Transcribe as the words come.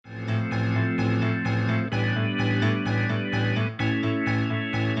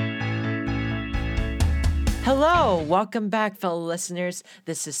Hello, welcome back, fellow listeners.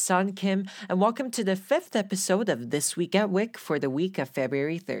 This is Sun Kim, and welcome to the fifth episode of This Week at WIC for the week of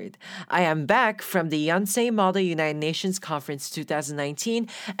February 3rd. I am back from the Yonsei Model United Nations Conference 2019,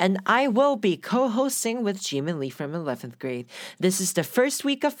 and I will be co-hosting with Jimin Lee from 11th grade. This is the first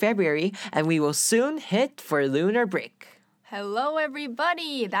week of February, and we will soon hit for lunar break. Hello,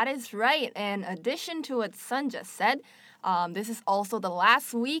 everybody. That is right. In addition to what Sun just said, this is also the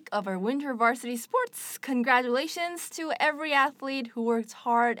last week of our winter varsity sports. Congratulations to every athlete who worked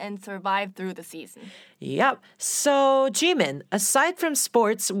hard and survived through the season. Yep. So, Jimin, aside from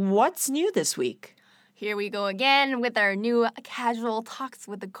sports, what's new this week? Here we go again with our new casual talks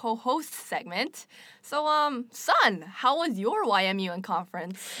with the co-host segment. So, Sun, how was your YMUN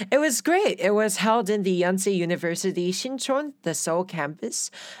conference? It was great. It was held in the Yonsei University Shinchon, the Seoul campus.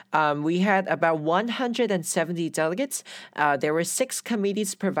 We had about 170 delegates. There were 6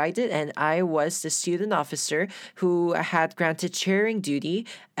 committees provided, and I was the student officer who had granted chairing duty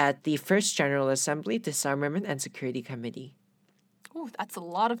at the First General Assembly, Disarmament and Security Committee. Ooh, that's a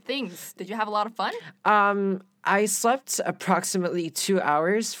lot of things. Did you have a lot of fun? I slept approximately 2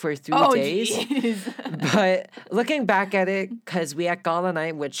 hours for 3 days. Jeez. But looking back at it, because we had gala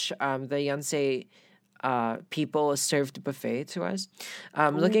night, which the Yonsei people served buffet to us.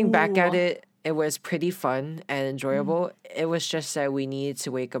 Looking back at it, it was pretty fun and enjoyable. It was just that we needed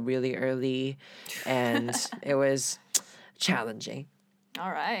to wake up really early, and it was challenging.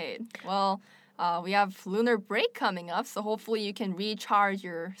 All right. Well, we have lunar break coming up, so hopefully you can recharge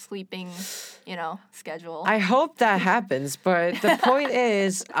your sleeping, schedule. I hope that happens, but the point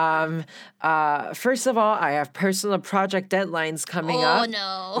is, first of all, I have personal project deadlines coming up. Oh,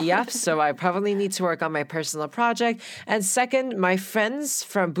 no. Yep, so I probably need to work on my personal project. And second, my friends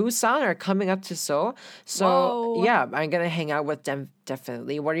from Busan are coming up to Seoul. So, Whoa. yeah, I'm going to hang out with them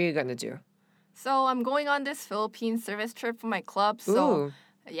definitely. What are you going to do? So I'm going on this Philippine service trip for my club, so... Ooh.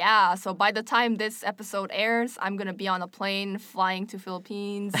 Yeah, so by the time this episode airs, I'm going to be on a plane flying to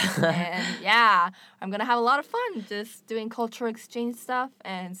Philippines. And yeah, I'm going to have a lot of fun just doing cultural exchange stuff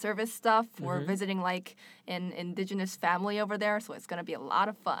and service stuff. We're visiting like an indigenous family over there, so it's going to be a lot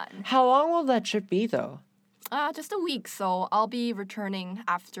of fun. How long will that trip be, though? Just a week, so I'll be returning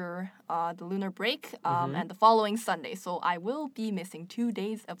after the lunar break and the following Sunday. So I will be missing 2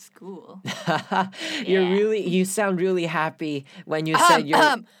 days of school. You sound really happy when you said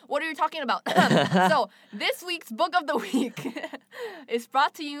you're... What are you talking about? So this week's book of the week is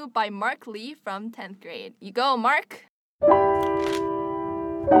brought to you by Mark Lee from 10th grade. You go, Mark.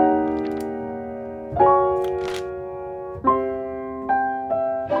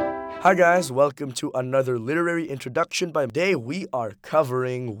 Hi guys, welcome to another literary introduction. By today we are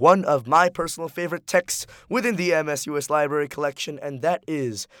covering one of my personal favorite texts within the MSUS Library collection, and that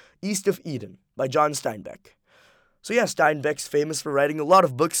is East of Eden by John Steinbeck. So yeah, Steinbeck's famous for writing a lot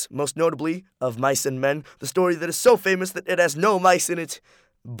of books, most notably of Mice and Men, the story that is so famous that it has no mice in it.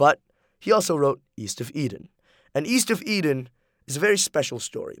 But he also wrote East of Eden. And East of Eden is a very special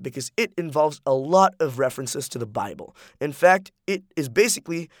story because it involves a lot of references to the Bible. In fact, it is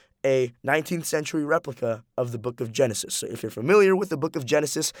basically a 19th century replica of the Book of Genesis. So if you're familiar with the Book of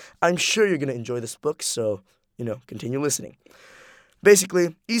Genesis, I'm sure you're going to enjoy this book, so, continue listening.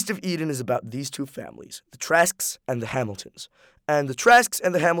 Basically, East of Eden is about these two families, the Trasks and the Hamiltons. And the Trasks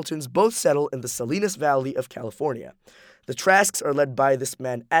and the Hamiltons both settle in the Salinas Valley of California. The Trasks are led by this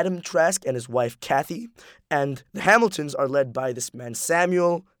man Adam Trask and his wife Kathy, and the Hamiltons are led by this man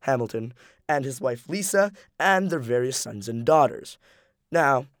Samuel Hamilton and his wife Lisa and their various sons and daughters.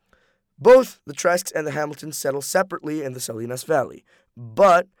 Now, both the Trasks and the Hamiltons settle separately in the Salinas Valley,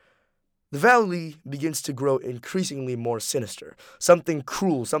 but the valley begins to grow increasingly more sinister. Something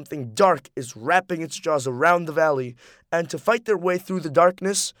cruel, something dark is wrapping its jaws around the valley, and to fight their way through the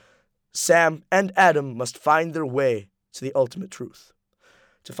darkness, Sam and Adam must find their way to the ultimate truth.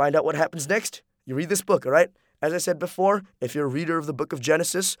 To find out what happens next, you read this book, all right? As I said before, if you're a reader of the Book of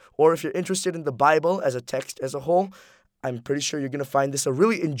Genesis, or if you're interested in the Bible as a text as a whole, I'm pretty sure you're going to find this a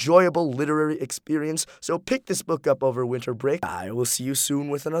really enjoyable literary experience, so pick this book up over winter break. I will see you soon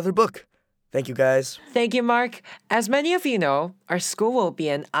with another book. Thank you, guys. Thank you, Mark. As many of you know, our school will be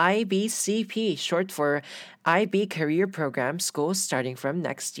an IBCP, short for IB Career Program school, starting from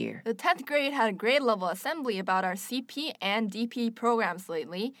next year. The 10th grade had a grade level assembly about our CP and DP programs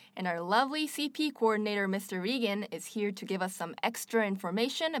lately, and our lovely CP coordinator, Mr. Regan, is here to give us some extra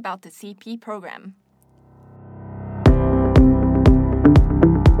information about the CP program.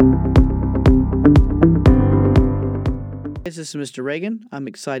 This is Mr. Reagan. I'm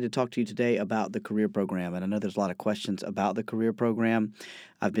excited to talk to you today about the career program, and I know there's a lot of questions about the career program.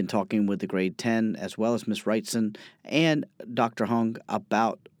 I've been talking with the grade 10 as well as Ms. Wrightson and Dr. Hung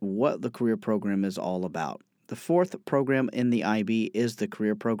about what the career program is all about. The fourth program in the IB is the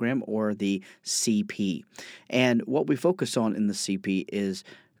career program, or the CP. And what we focus on in the CP is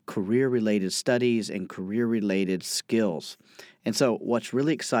career-related studies and career-related skills. And so what's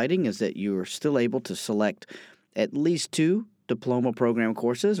really exciting is that you are still able to select at least 2 diploma program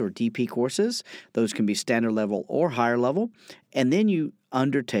courses, or DP courses. Those can be standard level or higher level. And then you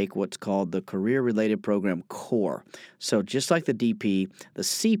undertake what's called the career-related program core. So just like the DP, the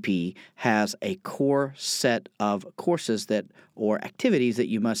CP has a core set of courses or activities that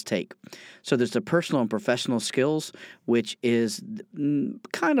you must take. So there's the personal and professional skills, which is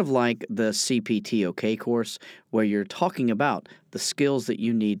kind of like the CPTOK course, where you're talking about the skills that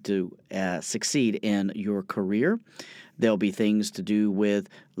you need to succeed in your career. There'll be things to do with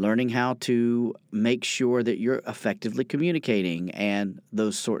learning how to make sure that you're effectively communicating and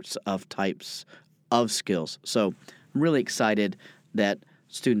those sorts of types of skills. So I'm really excited that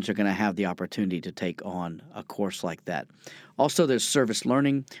students are going to have the opportunity to take on a course like that. Also, there's service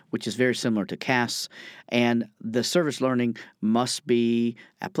learning, which is very similar to CAS, and the service learning must be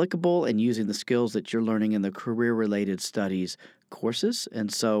applicable in using the skills that you're learning in the career-related studies courses,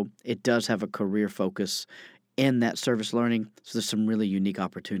 and so it does have a career focus in that service learning. So there's some really unique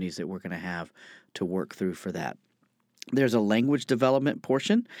opportunities that we're going to have to work through for that. There's a language development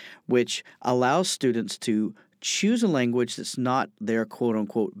portion, which allows students to choose a language that's not their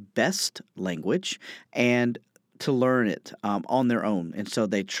quote-unquote best language and to learn it on their own. And so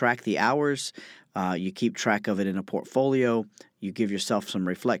they track the hours. You keep track of it in a portfolio. You give yourself some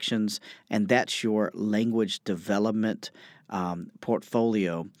reflections, and that's your language development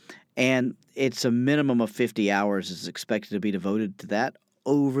portfolio. And it's a minimum of 50 hours is expected to be devoted to that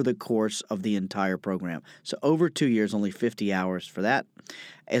over the course of the entire program. So over 2 years, only 50 hours for that,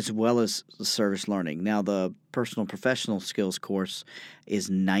 as well as the service learning. Now, the personal professional skills course is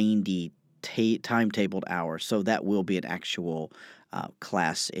 90 timetabled hours, so that will be an actual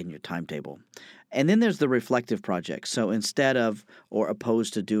class in your timetable. And then there's the reflective project. So instead of or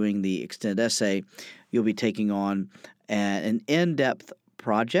opposed to doing the extended essay, you'll be taking on an in-depth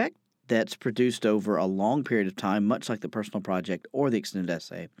project that's produced over a long period of time, much like the personal project or the extended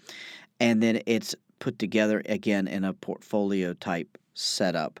essay. And then it's put together, again, in a portfolio type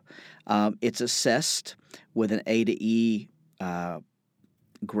setup. It's assessed with an A to E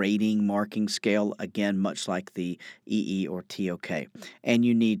grading marking scale, again, much like the EE or TOK. And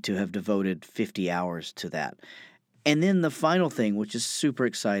you need to have devoted 50 hours to that. And then the final thing, which is super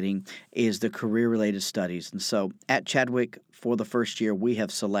exciting, is the career-related studies. And so at Chadwick, for the first year, we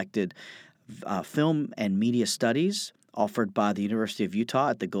have selected film and media studies offered by the University of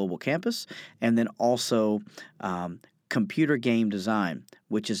Utah at the Global Campus, and then also computer game design,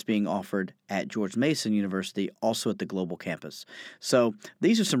 which is being offered at George Mason University, also at the Global Campus. So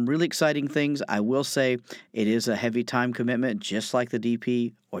these are some really exciting things. I will say it is a heavy time commitment, just like the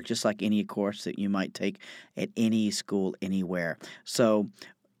DP or just like any course that you might take at any school anywhere. So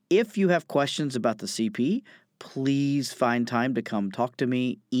if you have questions about the CP, please find time to come talk to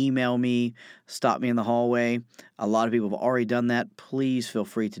me, email me, stop me in the hallway. A lot of people have already done that. Please feel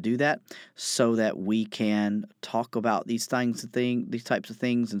free to do that so that we can talk about these types of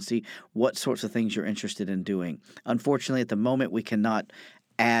things and see what sorts of things you're interested in doing. Unfortunately, at the moment, we cannot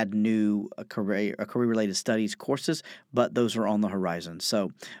add new career-related studies courses, but those are on the horizon.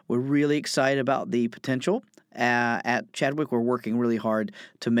 So we're really excited about the potential. At Chadwick, we're working really hard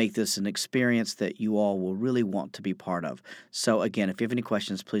to make this an experience that you all will really want to be part of. So again, if you have any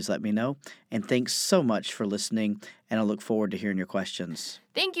questions, please let me know. And thanks so much for listening, and I look forward to hearing your questions.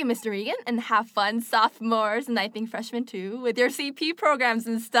 Thank you, Mr. Regan, and have fun, sophomores, and I think freshmen too, with your CP programs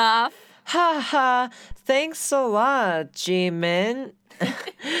and stuff. Ha ha! Thanks a lot, Jimin.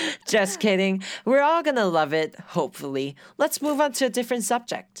 Just kidding. We're all gonna love it, hopefully. Let's move on to a different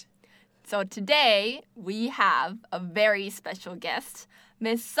subject. So today, we have a very special guest,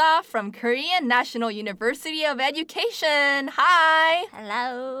 Ms. Sa from Korean National University of Education. Hi!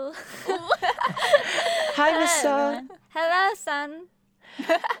 Hello. Hi, Miss Sa. Everyone. Hello, son.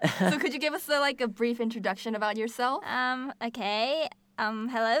 So could you give us a brief introduction about yourself? Okay.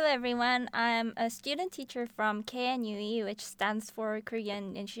 Hello, everyone. I'm a student teacher from KNUE, which stands for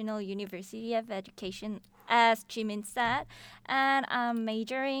Korean National University of Education, as Jimin said, and I'm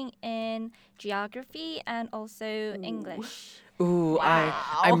majoring in geography and also English. Ooh,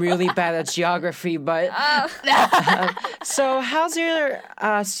 Wow. I'm really bad at geography, but... So how's your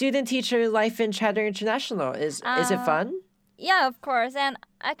student-teacher life in Chadwick International? Is it fun? Yeah, of course. And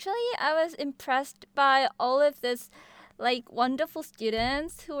actually, I was impressed by all of this, like wonderful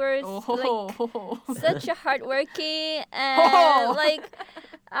students who were like such a hardworking and like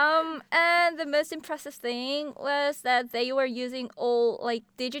and the most impressive thing was that they were using all like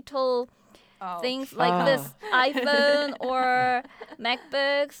digital things like this iPhone or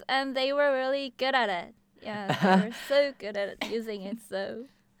MacBooks, and they were really good at it. Yeah, they were so good at using it. So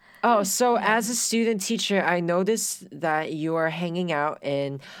Oh, so as a student teacher, I noticed that you are hanging out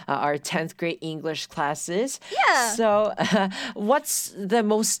in our 10th grade English classes. Yeah. So, what's the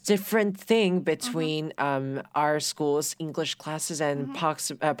most different thing between our school's English classes and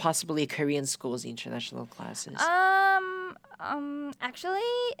possibly Korean school's international classes?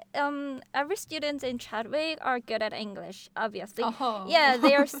 Actually, every student in Chadwick are good at English, obviously. Oh. Yeah,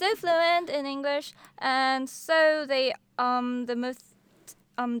 they are so fluent in English, and so the most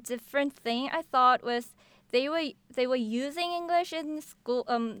different thing I thought was they were using English in school,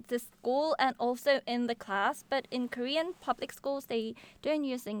 the school and also in the class, but in Korean public schools they don't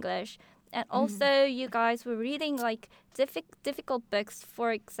use English. And also, you guys were reading like difficult books,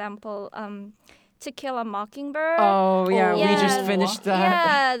 for example, To Kill a Mockingbird. Oh, yeah, we Yeah. just finished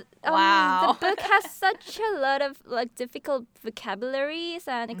that. Yeah. Wow. The book has such a lot of like difficult vocabularies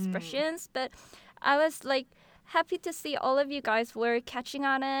and expressions, but I was like happy to see all of you guys were catching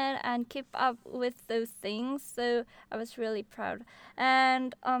on it and keep up with those things. So I was really proud.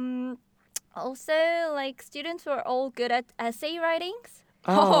 And also like students were all good at essay writings.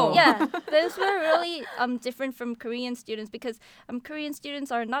 Oh, Yeah, those were really different from Korean students because Korean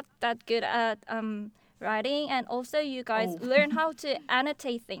students are not that good at writing, and also you guys learn how to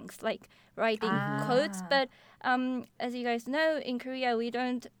annotate things like writing quotes. But as you guys know, in Korea we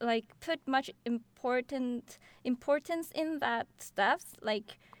don't like put much importance in that stuff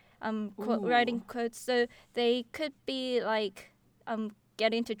like writing quotes. So they could be like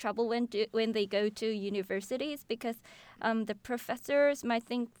get into trouble when they go to universities because the professors might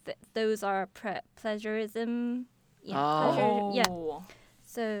think that those are plagiarism. Yeah. Oh.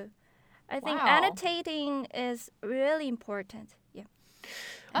 So I think Wow. annotating is really important. Yeah.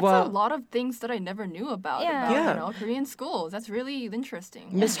 That's Well- a lot of things that I never knew about, Yeah. Yeah. you know, Korean schools. That's really interesting.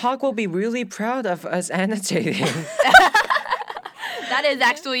 Miss Hawk will be really proud of us annotating. That is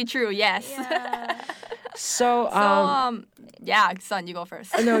actually true, yes. Yeah. So, So, yeah, Sun, you go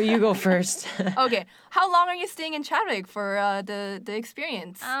first. no, you go first. Okay, how long are you staying in Chadwick for the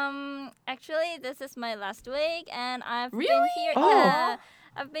experience? Actually, this is my last week, and I've been Really? here. Oh. Yeah,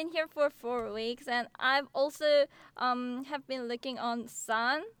 I've been here for 4 weeks, and I've also have been looking on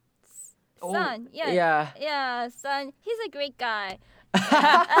Sun. Sun, yeah, Sun. He's a great guy.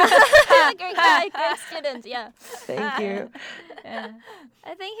 He's a great guy, great student. Yeah. Thank you. Yeah.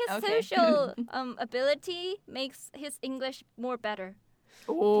 I think his Okay. social ability makes his English more better.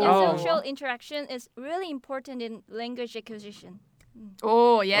 Oh. Yeah, Oh. social interaction is really important in language acquisition.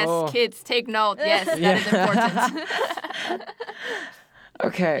 Oh, yes, Oh. kids, take note. Yes, that is important.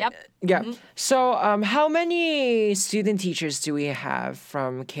 Okay. Yep. Yeah. So, how many student teachers do we have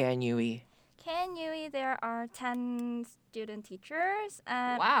from KNUE? KNUE, there are 10 student teachers.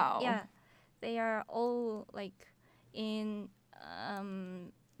 And Wow. Yeah, they are all like in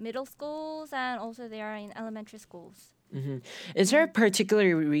middle schools and also they are in elementary schools. Is there a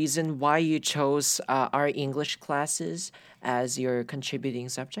particular reason why you chose our English classes as your contributing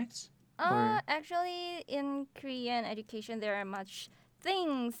subjects? Or- Actually, in Korean education, there are much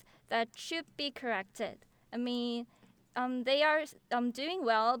things that should be corrected. I mean, they are doing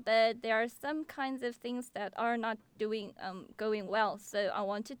well, but there are some kinds of things that are not going well. So I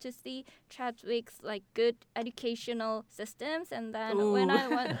wanted to see Chadwick's like good educational systems, and then when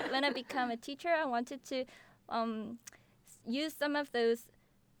I become a teacher, I wanted to use some of those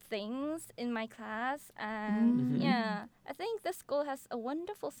things in my class, and yeah, I think the school has a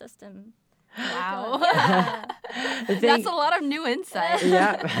wonderful system. Wow. Yeah. That's a lot of new insight.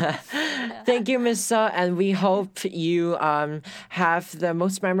 Yeah. Thank you, Miss Suh, and we hope you have the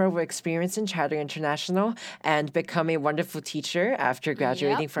most memorable experience in Chadwick International and become a wonderful teacher after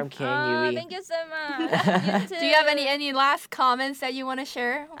graduating from KNUE. Thank you so much. Do you have any last comments that you want to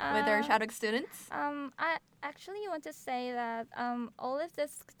share with our Chadwick students? I actually want to say that all of the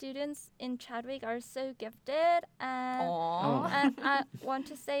students in Chadwick are so gifted, and I want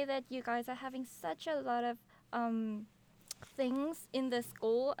to say that you guys are having such a lot of things in the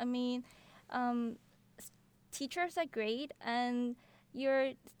school. I mean, teachers are great, and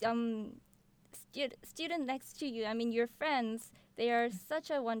your student next to you, I mean, your friends, they are such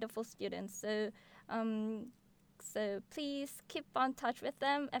a wonderful students. So So please keep on touch with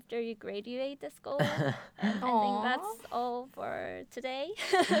them after you graduate the school. And I think that's all for today.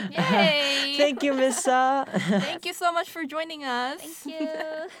 Yay! Thank you, Miss Sa. Thank you so much for joining us. Thank you.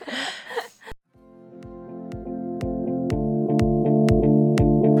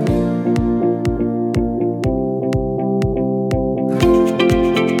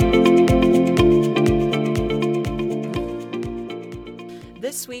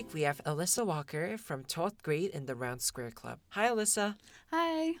 This week we have Alyssa Walker from 12th grade in the Round Square Club. Hi, Alyssa.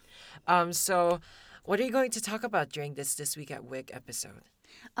 Hi. So what are you going to talk about during this Week at WIC episode?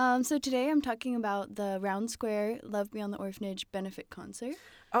 So today I'm talking about the Round Square Love Beyond the Orphanage benefit concert.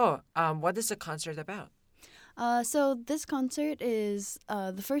 What is the concert about? So this concert is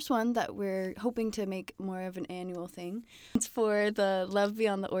the first one that we're hoping to make more of an annual thing. It's for the Love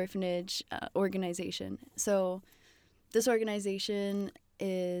Beyond the Orphanage organization. So this organization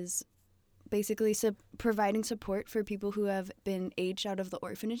is basically providing support for people who have been aged out of the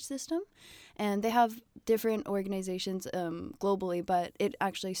orphanage system. And they have different organizations globally, but it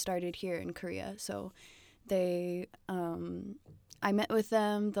actually started here in Korea. So they, I met with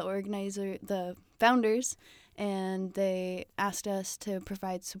them, the founders, and they asked us to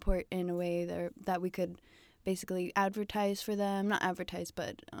provide support in a way that we could basically advertise for them, not advertise,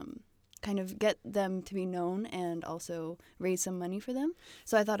 but kind of get them to be known and also raise some money for them.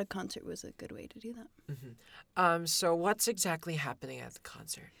 So I thought a concert was a good way to do that. Mm-hmm. So what's exactly happening at the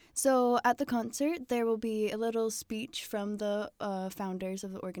concert? So at the concert, there will be a little speech from the founders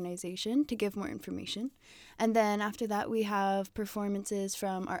of the organization to give more information. And then after that, we have performances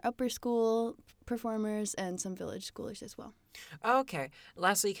from our upper school performers and some village schoolers as well. Okay.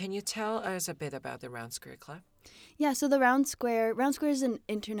 Lastly, can you tell us a bit about the Round Square Club? Yeah, so the Round Square is an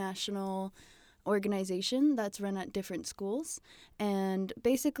international organization that's run at different schools. And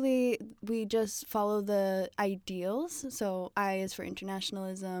basically, we just follow the ideals. So I is for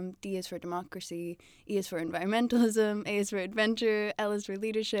internationalism, D is for democracy, E is for environmentalism, A is for adventure, L is for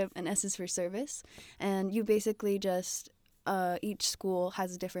leadership, and S is for service. And you basically just each school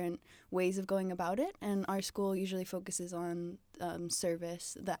has different ways of going about it, and our school usually focuses on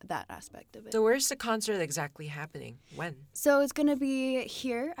service, that aspect of it. So where's the concert exactly happening? When? So it's going to be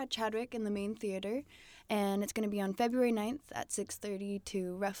here at Chadwick in the main theater, and it's going to be on February 9th at 6:30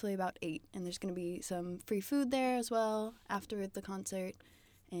 to roughly about 8. And there's going to be some free food there as well after the concert.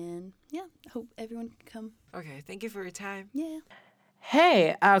 And yeah, I hope everyone can come. Okay, thank you for your time. Yeah.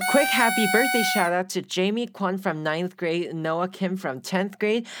 Hey, a quick happy birthday shout out to Jamie Kwon from 9th grade, Noah Kim from 10th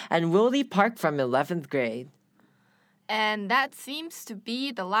grade, and Willie Park from 11th grade. And that seems to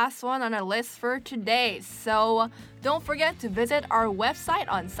be the last one on our list for today. So don't forget to visit our website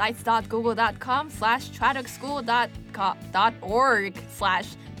on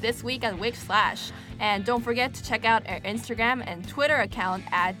sites.google.com/tradxschool.org/thisweekatwic/ And don't forget to check out our Instagram and Twitter account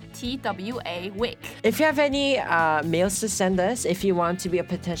at TWAWIC. If you have any mails to send us, if you want to be a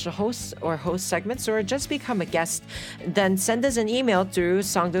potential host or host segments or just become a guest, then send us an email through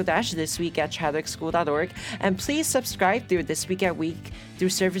songdo-thisweek@chadwickschool.org. And please subscribe through This Week at Week through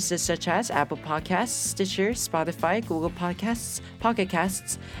services such as Apple Podcasts, Stitcher, Spotify, Google Podcasts, Pocket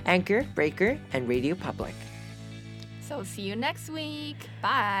Casts, Anchor, Breaker, and Radio Public. So see you next week.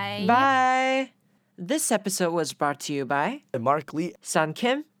 Bye. Bye! This episode was brought to you by Mark Lee. Sun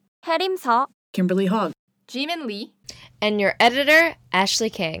Kim, 해림석 Kimberly Hogg. Jimin Lee. And your editor, Ashley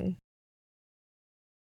King.